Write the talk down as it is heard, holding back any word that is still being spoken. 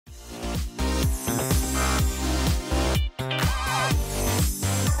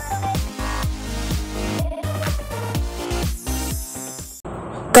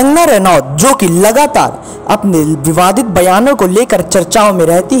कंगना रनौत जो कि लगातार अपने विवादित बयानों को लेकर चर्चाओं में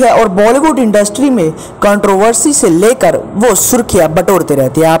रहती है और बॉलीवुड इंडस्ट्री में कंट्रोवर्सी से लेकर वो सुर्खियां बटोरते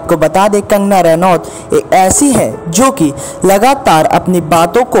रहती है। आपको बता दें, कंगना रनौत एक ऐसी है जो कि लगातार अपनी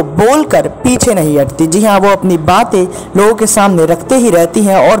बातों को बोलकर पीछे नहीं हटती। जी हाँ, वो अपनी बातें लोगों के सामने रखते ही रहती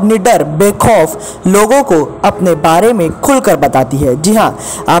हैं और निडर बेखौफ लोगों को अपने बारे में खुलकर बताती है। जी हाँ,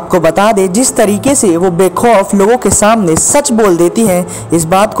 आपको बता दें, जिस तरीके से वो बेखौफ लोगों के सामने सच बोल देती हैं, इस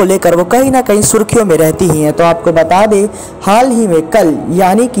बात को लेकर वो कहीं ना कहीं सुर्खियों में रहती ही हैं। तो आपको बता दें, हाल ही में कल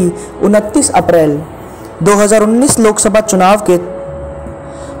यानी कि 29 अप्रैल 2019 लोकसभा चुनाव के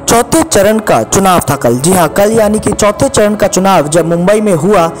चौथे चरण का चुनाव था कल। जी हाँ, कल यानी कि चौथे चरण का चुनाव जब मुंबई में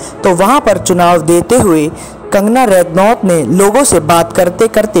हुआ तो वहां पर चुनाव देते हुए कंगना रनौत ने लोगों से बात करते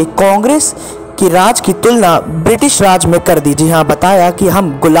करते कांग्रेस कि राज की तुलना ब्रिटिश राज में कर दी। जी हाँ, बताया कि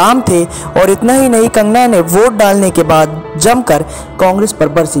हम गुलाम थे और इतना ही नहीं, कंगना ने वोट डालने के बाद जमकर कांग्रेस पर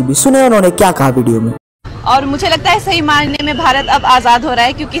बरसी भी। सुने उन्होंने क्या कहा वीडियो में। और मुझे लगता है सही मायने में भारत अब आज़ाद हो रहा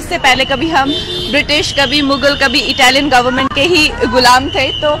है, क्योंकि इससे पहले कभी हम ब्रिटिश, कभी मुगल, कभी इटालियन गवर्नमेंट के ही गुलाम थे।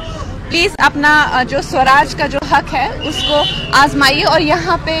 तो प्लीज़ अपना जो स्वराज का जो हक है उसको आजमाइए और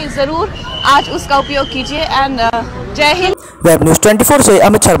यहाँ पे ज़रूर आज उसका उपयोग कीजिए। एंड जय हिंद। वेब न्यूज़ 24 से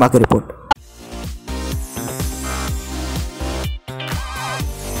अमित शर्मा की रिपोर्ट।